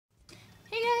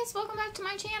guys, welcome back to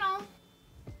my channel.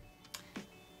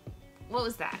 What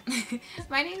was that?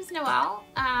 My name's Noelle.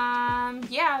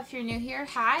 Yeah, if you're new here,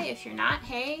 hi. If you're not,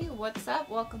 hey, what's up?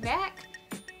 Welcome back.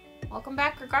 Welcome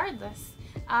back regardless.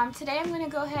 Today I'm going to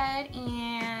go ahead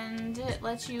and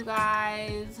let you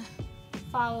guys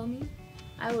follow me.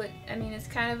 I mean, it's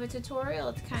kind of a tutorial.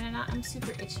 It's kind of not. I'm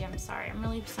super itchy. I'm sorry. I'm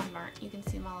really sunburnt. You can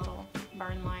see my little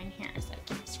burn line here as I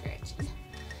keep scratching.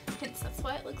 Hence, that's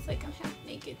why it looks like I'm half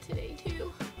naked today,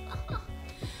 too.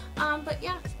 But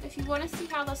yeah, if you want to see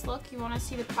how this looks, you want to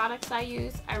see the products I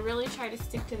use, I really try to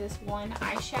stick to this one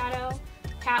eyeshadow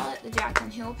palette, the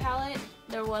Jaclyn Hill palette.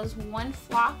 There was one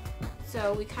flop,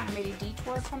 so we kind of made a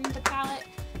detour from the palette.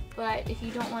 But if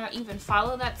you don't want to even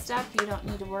follow that step, you don't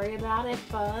need to worry about it.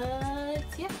 But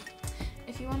yeah,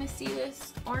 if you want to see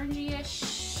this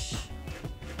orangey-ish,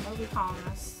 what are we calling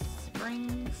this?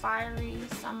 Spring, fiery,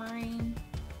 summery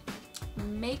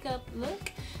makeup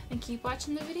look, and keep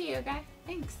watching the video, guys.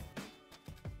 Thanks.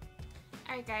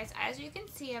 Alright guys, as you can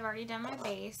see, I've already done my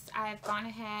base. I've gone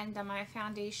ahead and done my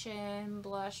foundation,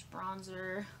 blush,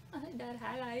 bronzer, that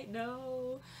highlight,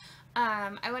 no.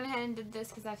 I went ahead and did this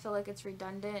because I feel like it's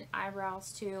redundant.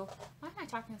 Eyebrows too. Why am I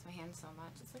talking with my hands so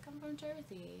much? It's like I'm from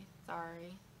Jersey.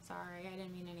 Sorry, I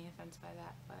didn't mean any offense by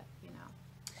that, but you know.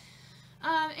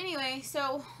 Anyway,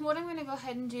 so what I'm going to go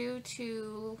ahead and do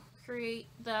to create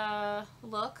the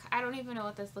look, I don't even know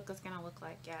what this look is going to look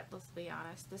like yet, let's be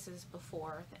honest. This is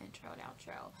before the intro and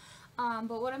outro.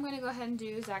 But what I'm going to go ahead and do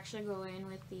is actually go in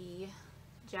with the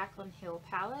Jaclyn Hill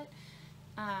palette.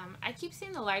 I keep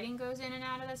seeing the lighting goes in and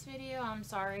out of this video. I'm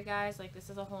sorry guys, like this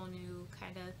is a whole new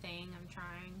kind of thing I'm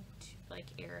trying to, like,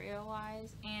 area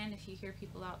wise. And if you hear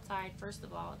people outside, first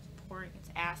of all, it's pouring its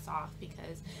ass off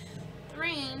because the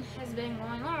rain has been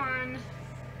going on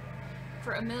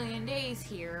for a million days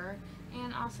here.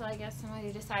 And also I guess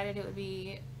somebody decided it would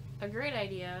be a great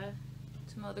idea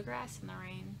to mow the grass in the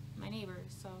rain, my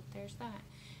neighbors, so there's that.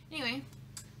 Anyway,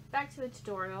 back to the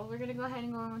tutorial. We're going to go ahead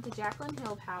and go in with the Jaclyn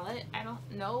Hill palette. I don't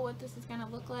know what this is going to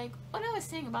look like. What I was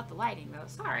saying about the lighting though,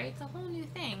 sorry, it's a whole new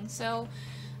thing. So,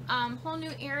 whole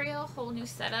new area, whole new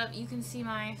setup. You can see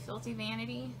my filthy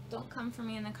vanity. Don't come for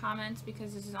me in the comments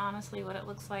because this is honestly what it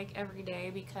looks like every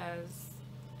day because,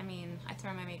 I mean, I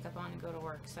throw my makeup on and go to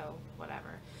work, so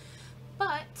whatever.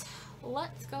 But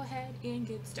let's go ahead and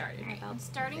get started. Right,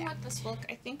 starting with this look,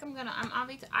 I think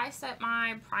I set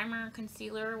my primer,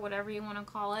 concealer, whatever you want to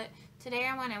call it. Today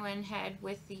I went ahead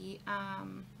with the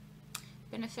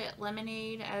Benefit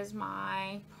Lemonade as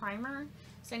my primer.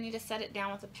 So I need to set it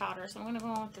down with a powder. So I'm going to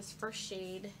go on with this first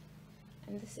shade.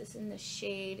 And this is in the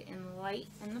shade in Light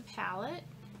in the palette.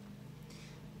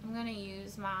 I'm going to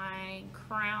use my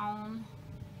Crown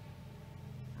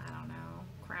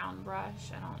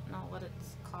brush. I don't know what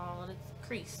it's called.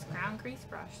 It's Crown Crease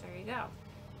brush. There you go.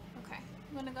 Okay,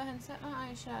 I'm going to go ahead and set my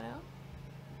eyeshadow.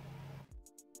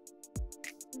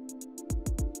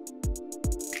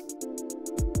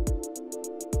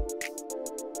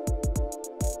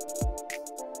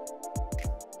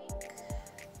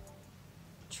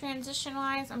 Transition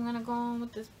wise, I'm going to go on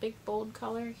with this big bold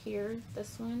color here,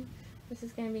 this one. This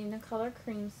is going to be in the color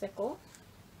Creamsicle.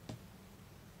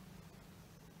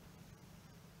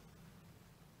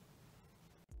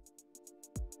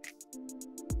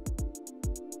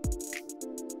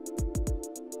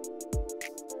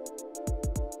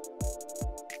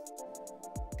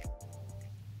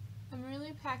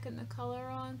 Packing the color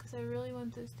on because I really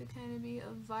want this to kind of be a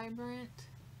vibrant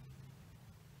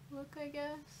look, I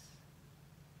guess.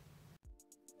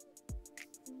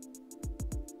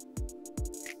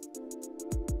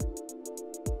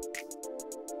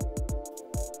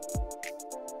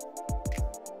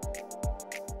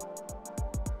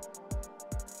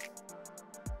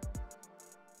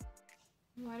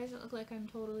 Why does it look like I'm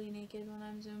totally naked when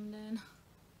I'm zoomed in?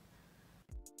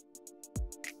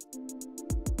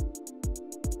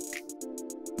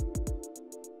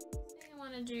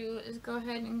 Do is go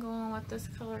ahead and go on with this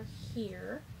color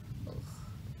here. Ugh.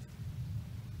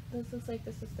 This looks like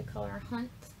this is the color Hunt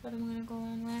that I'm going to go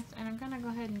on with, and I'm going to go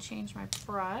ahead and change my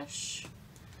brush.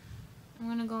 I'm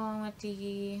going to go on with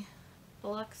the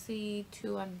Luxie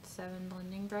 217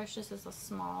 blending brush. This is a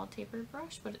small tapered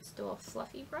brush, but it's still a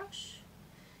fluffy brush.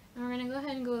 And we're going to go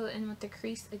ahead and go in with the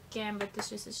crease again, but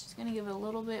this is just going to give it a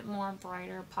little bit more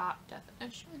brighter pop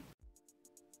definition.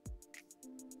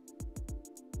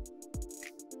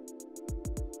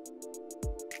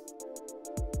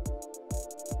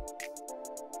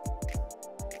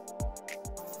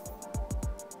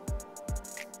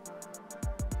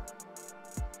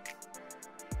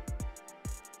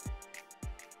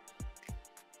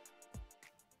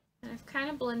 I've kind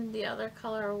of blended the other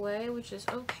color away, which is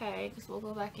okay because we'll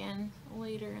go back in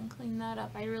later and clean that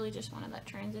up. I really just wanted that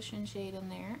transition shade in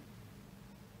there.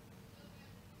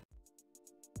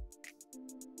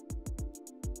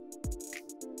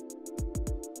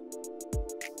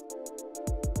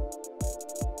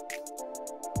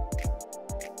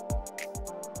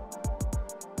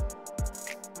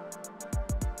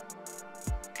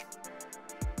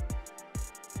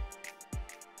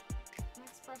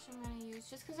 I'm going to use,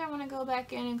 just because I want to go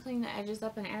back in and clean the edges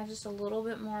up and add just a little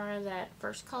bit more of that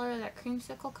first color, that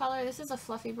creamsicle color. This is a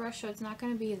fluffy brush, so it's not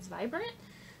going to be as vibrant,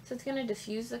 so it's going to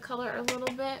diffuse the color a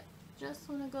little bit. Just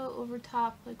want to go over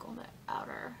top, like on the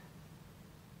outer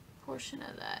portion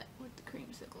of that with the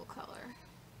creamsicle color.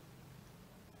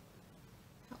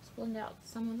 Helps blend out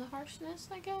some of the harshness,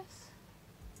 I guess.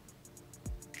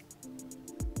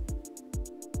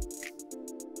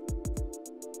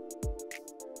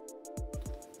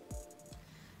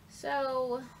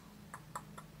 So,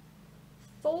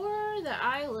 for the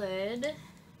eyelid,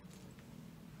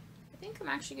 I think I'm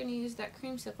actually going to use that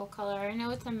creamsicle color. I know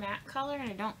it's a matte color, and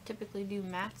I don't typically do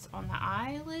mattes on the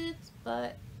eyelids,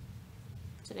 but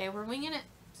today we're winging it,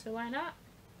 so why not?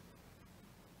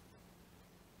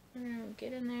 We're going to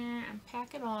get in there and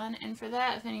pack it on, and for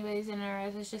that, if anybody's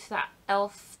interested, it's just that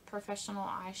e.l.f. professional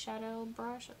eyeshadow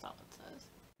brush. That's all it says.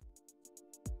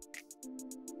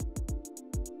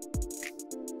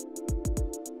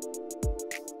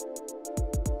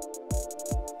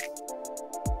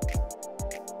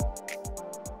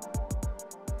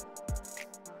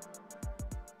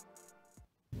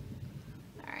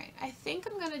 I think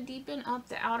I'm going to deepen up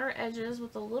the outer edges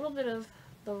with a little bit of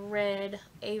the red,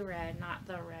 not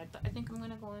the red, but I think I'm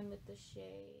going to go in with the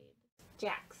shade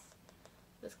Jax.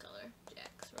 This color,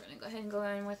 Jax. We're going to go ahead and go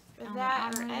in with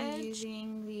that. I'm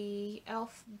using the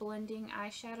e.l.f. blending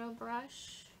eyeshadow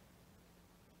brush.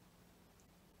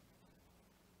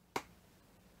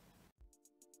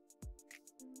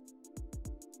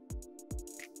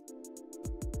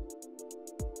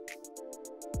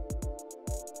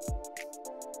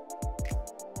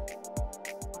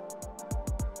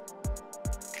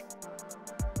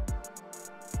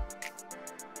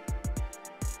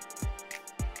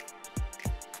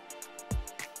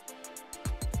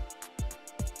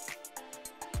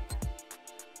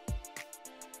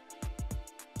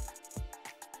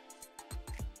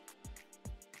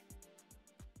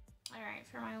 Alright,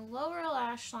 for my lower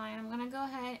lash line, I'm going to go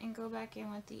ahead and go back in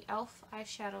with the e.l.f.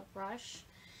 eyeshadow brush.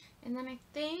 And then I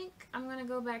think I'm going to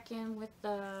go back in with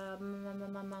the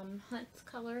Hunt's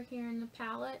color here in the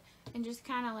palette and just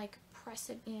kind of like press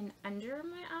it in under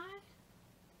my eye.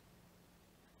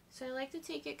 So I like to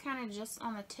take it kind of just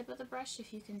on the tip of the brush,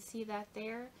 if you can see that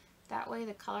there. That way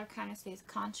the color kind of stays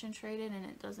concentrated and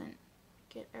it doesn't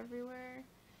get everywhere.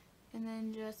 And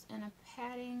then just in a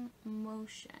patting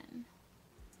motion.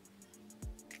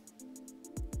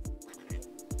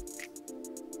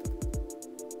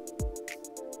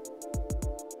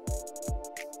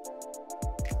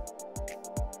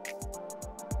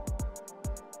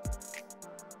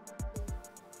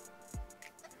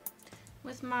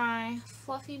 With my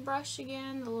fluffy brush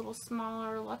again, the little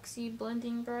smaller Luxie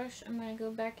blending brush, I'm going to go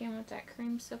back in with that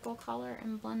creamsicle color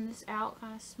and blend this out,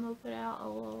 kind of smoke it out a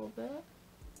little bit.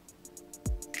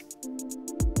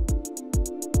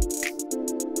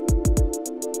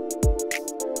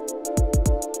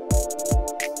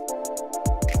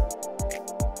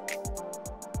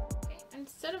 Okay,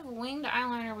 instead of winged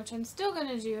eyeliner, which I'm still going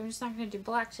to do, I'm just not going to do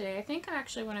black today. I think I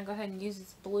actually want to go ahead and use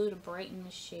this blue to brighten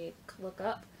the shade. Look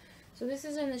up. So this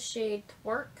is in the shade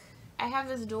Twerk. I have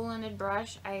this dual-ended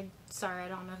brush. Sorry, I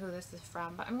don't know who this is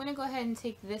from, but I'm going to go ahead and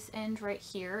take this end right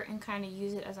here and kind of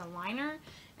use it as a liner.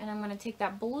 And I'm going to take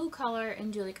that blue color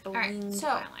and do like a winged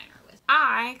eyeliner with it.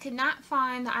 I could not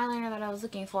find the eyeliner that I was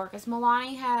looking for because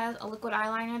Milani has a liquid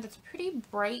eyeliner that's pretty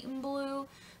bright and blue.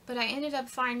 But I ended up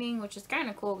finding, which is kind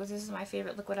of cool because this is my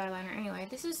favorite liquid eyeliner anyway.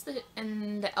 This is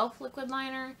in the e.l.f. liquid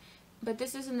liner. But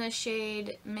this is in the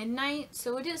shade Midnight,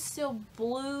 so it is still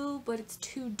blue, but it's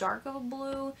too dark of a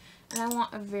blue, and I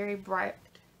want a very bright,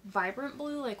 vibrant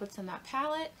blue, like what's in that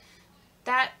palette.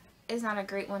 That is not a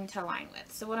great one to line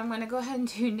with. So what I'm going to go ahead and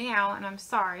do now, and I'm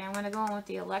sorry, I'm going to go in with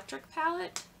the Electric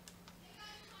palette,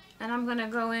 and I'm going to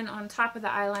go in on top of the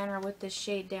eyeliner with this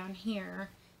shade down here,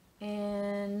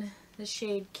 and the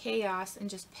shade Chaos,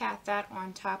 and just pat that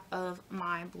on top of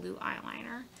my blue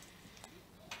eyeliner.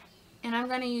 And I'm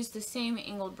going to use the same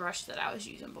angled brush that I was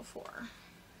using before.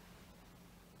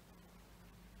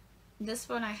 This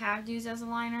one I have used as a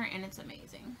liner and it's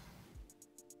amazing.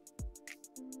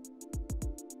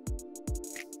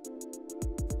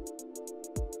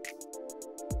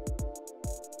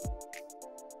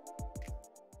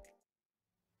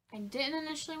 didn't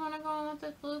initially want to go on with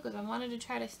this blue because I wanted to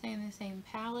try to stay in the same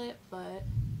palette, but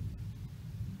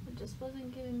it just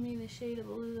wasn't giving me the shade of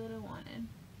blue that I wanted.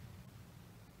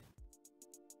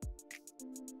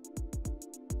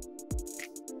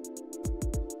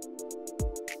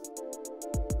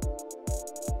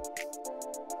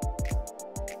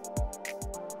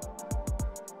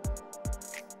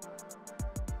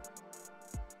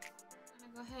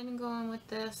 And go in with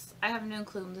this. I have no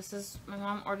clue. This is, my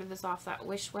mom ordered this off that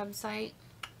Wish website.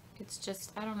 It's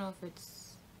just, I don't know if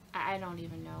it's, I don't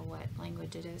even know what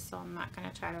language it is, so I'm not going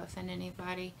to try to offend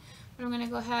anybody. But I'm going to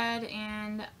go ahead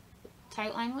and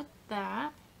tight line with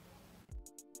that.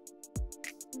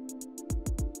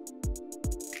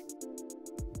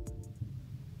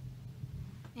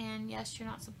 And yes, you're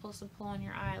not supposed to pull on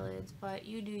your eyelids, but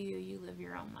you do you. You live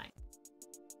your own life.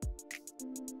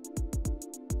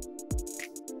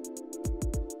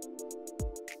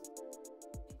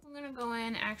 Go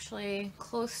in actually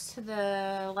close to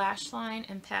the lash line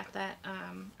and pat that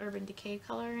Urban Decay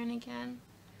color in again.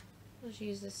 Let's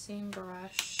use the same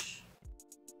brush.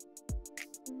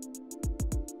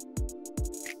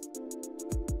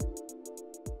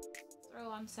 Throw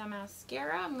on some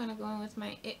mascara. I'm going to go in with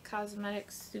my It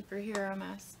Cosmetics Superhero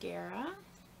Mascara.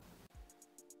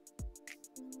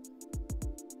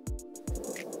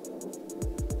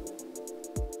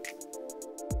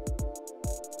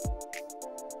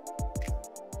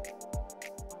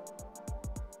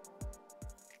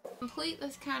 Complete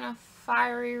this kind of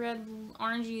fiery red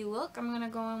orangey look, I'm going to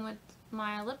go in with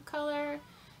my lip color,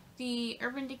 the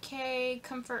Urban Decay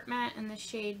Comfort Matte in the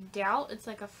shade Doubt. It's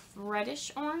like a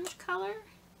reddish orange color.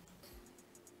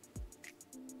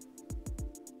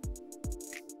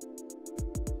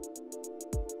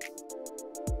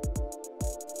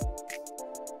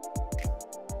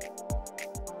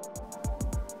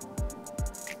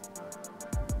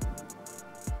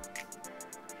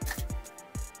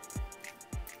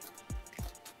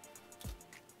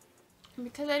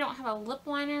 Because I don't have a lip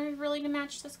liner really to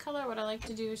match this color, what I like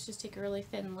to do is just take a really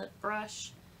thin lip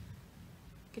brush,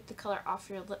 get the color off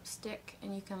your lipstick,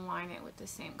 and you can line it with the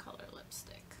same color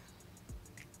lipstick.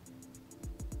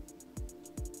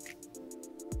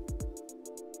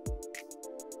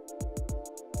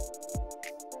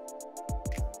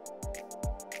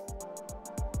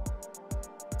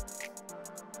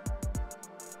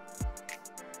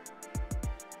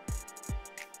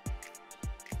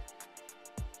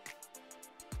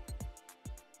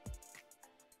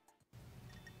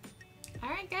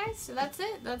 Alright guys, so that's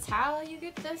it. That's how you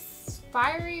get this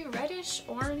fiery reddish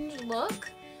orange look.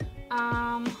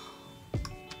 I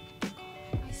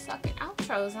suck at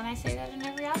outros and I say that in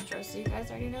every outro, so you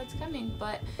guys already know it's coming.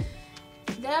 But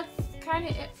that's kind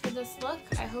of it for this look.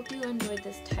 I hope you enjoyed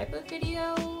this type of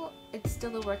video. It's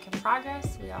still a work in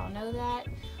progress, we all know that.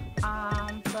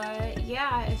 But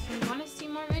yeah, if you want to see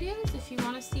more videos, if you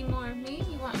want to see more of me,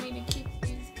 you want me to keep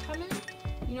these coming,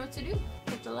 you know what to do.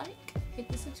 Hit the like, hit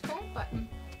the subscribe button,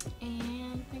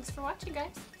 and thanks for watching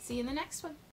guys. See you in the next one.